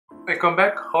Welcome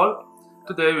back all.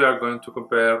 Today we are going to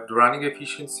compare the running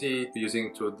efficiency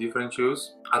using two different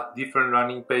shoes at different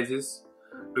running paces,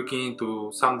 looking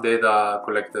into some data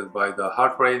collected by the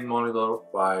heart rate monitor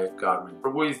by Garmin.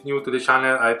 For who is new to the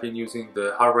channel, I've been using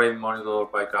the heart rate monitor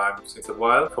by Garmin since a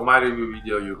while. For my review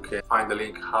video you can find the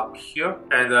link up here,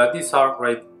 and this heart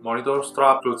rate monitor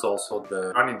strap includes also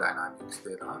the running dynamics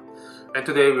data. And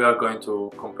today we are going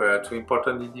to compare two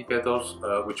important indicators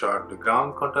which are the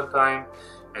ground contact time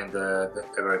and the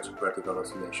average vertical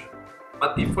oscillation.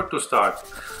 But before to start,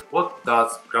 what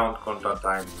does ground contact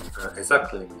time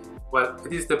exactly mean? Well,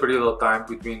 it is the period of time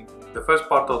between the first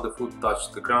part of the foot touches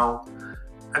the ground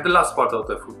and the last part of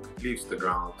the foot leaves the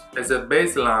ground. As a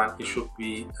baseline, it should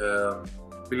be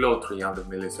below 300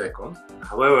 milliseconds.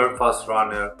 However, fast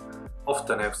runners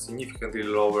often have significantly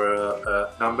lower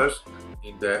numbers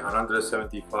in the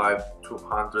 175-200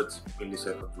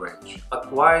 millisecond range.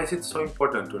 But why is it so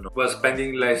important to know? Well,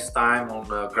 spending less time on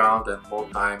the ground and more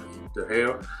time in the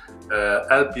air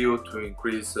help you to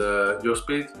increase your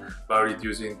speed by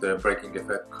reducing the braking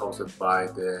effect caused by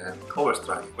the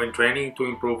overstriding. When training to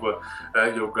improve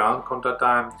your ground contact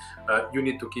time, you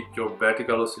need to keep your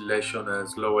vertical oscillation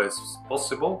as low as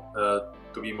possible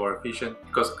to be more efficient,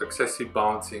 because excessive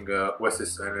bouncing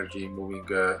wastes energy moving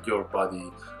your body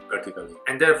vertically.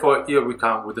 And therefore here we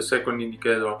come with the second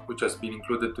indicator which has been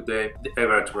included today, the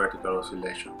average vertical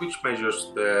oscillation, which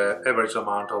measures the average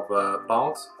amount of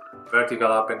bounce, vertical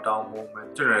up and down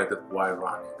movement generated while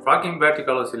running. Tracking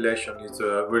vertical oscillation is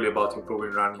really about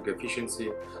improving running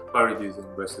efficiency by reducing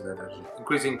wasted energy.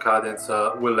 Increasing cadence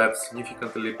will have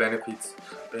significantly benefits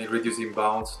in reducing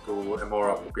bounce to a more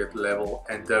appropriate level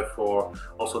and therefore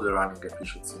also the running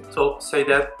efficiency. So say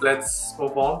that, let's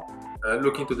move on.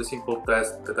 Look into the simple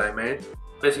test that I made.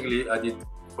 Basically I did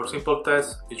 4 simple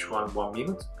tests, each one 1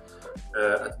 minute,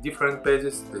 at different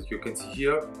paces that you can see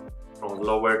here, from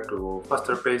lower to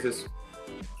faster paces,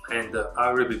 and I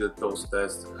repeated those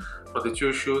tests for the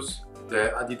two shoes,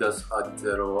 the Adidas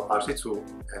Adizero RC2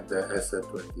 and the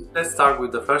SL20. Let's start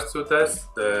with the first two tests,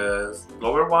 the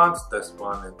slower ones, test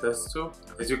 1 and test 2.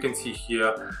 As you can see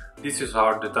here, this is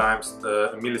are the times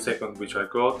in milliseconds which I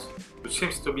got, which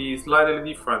seems to be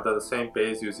slightly different at the same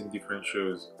pace using different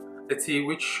shoes. Let's see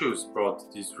which shoes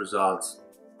brought these results.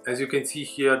 As you can see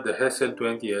here, the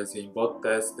SL20 has in both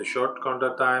tests the short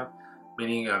contact time,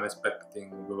 meaning I'm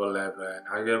expecting we will have an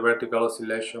higher vertical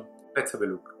oscillation. Let's have a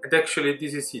look. And actually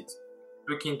this is it.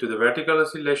 Looking into the vertical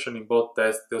oscillation in both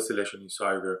tests, the oscillation is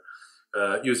higher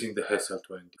using the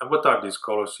SL20. And what are these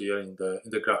colors here in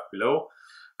the graph below?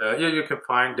 Here you can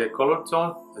find the color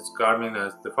zone as Garmin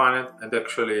has defined it, and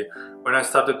actually when I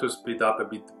started to speed up a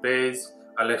bit the pace,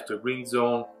 I left the green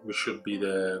zone, which should be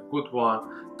the good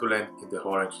one, to land in the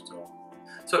orange zone.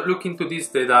 So looking into this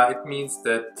data, it means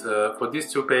that for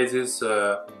these two paces,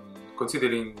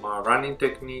 considering my running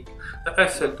technique, the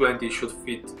SL20 should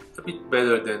fit a bit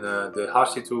better than the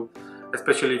RC2,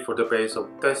 especially for the pace of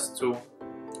test 2,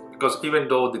 because even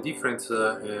though the difference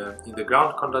in the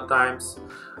ground contact times,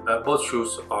 both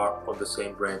shoes are on the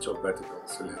same range of vertical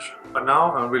oscillation. But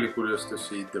now I'm really curious to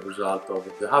see the result of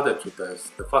the other two tests,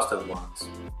 the faster ones.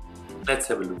 Let's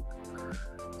have a look.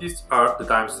 These are the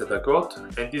times that I got,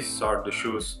 and these are the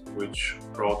shoes which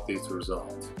brought these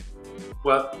results.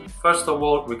 Well, first of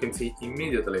all, we can see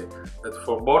immediately that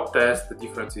for both tests the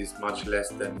difference is much less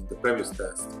than in the previous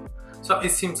test. So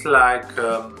it seems like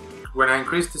when I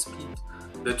increase the speed,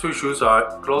 the two shoes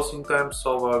are close in terms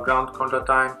of ground contact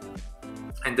time,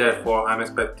 and therefore I'm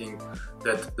expecting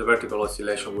that the vertical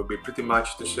oscillation will be pretty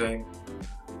much the same.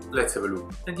 Let's have a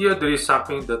look. And here there is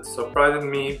something that surprised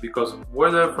me, because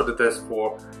whether for the test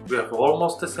 4 we have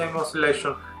almost the same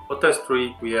oscillation, for test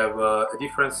 3 we have a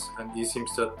difference, and it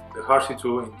seems that the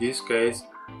RC2 in this case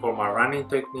for my running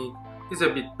technique is a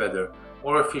bit better,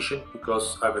 more efficient,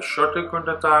 because I have a shorter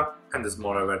contact time and a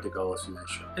smaller vertical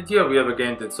oscillation. And here we have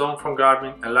again the zone from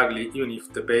Garmin, and luckily even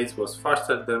if the pace was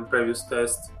faster than previous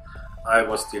tests, I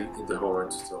was still in the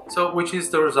orange zone. So which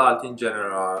is the result in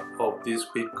general of this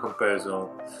quick comparison?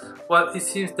 Well, it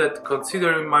seems that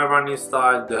considering my running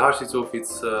style, the RC2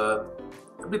 fits a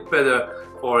bit better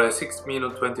for a 6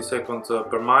 minutes 20 seconds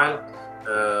per mile,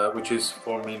 which is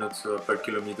 4 minutes per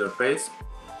kilometer pace.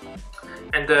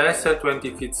 And the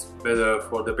SL20 fits better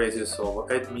for the paces of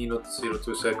 8 minutes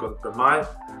 02 seconds per mile,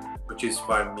 which is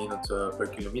 5 minutes per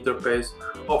kilometer pace,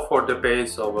 or for the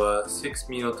pace of 6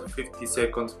 minutes 50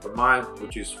 seconds per mile,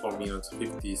 which is 4 minutes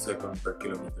 50 seconds per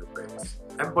kilometer pace.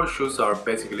 And both shoes are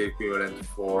basically equivalent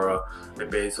for a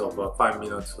pace of 5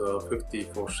 minutes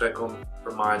 54 seconds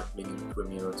per mile, meaning 3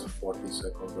 minutes 40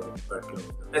 seconds per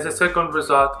kilometer. As a second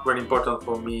result, very important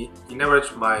for me, in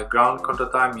average my ground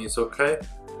contact time is okay,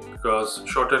 because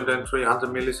shorter than 300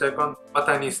 milliseconds, but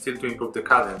I need still to improve the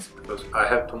cadence because I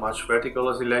have too much vertical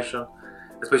oscillation,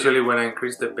 especially when I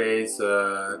increase the pace,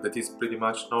 that is pretty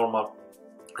much normal,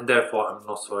 and therefore I'm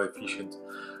not so efficient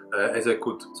as I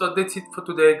could. So that's it for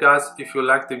today, guys. If you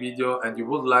liked the video and you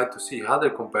would like to see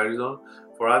other comparison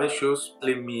for other shoes,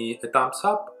 leave me a thumbs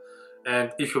up.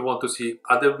 And if you want to see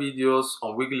other videos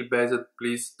on weekly basis,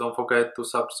 please don't forget to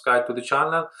subscribe to the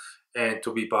channel and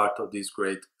to be part of this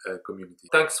great community.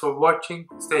 Thanks for watching,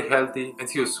 stay healthy, and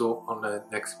see you soon on the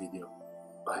next video.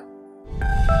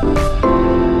 Bye.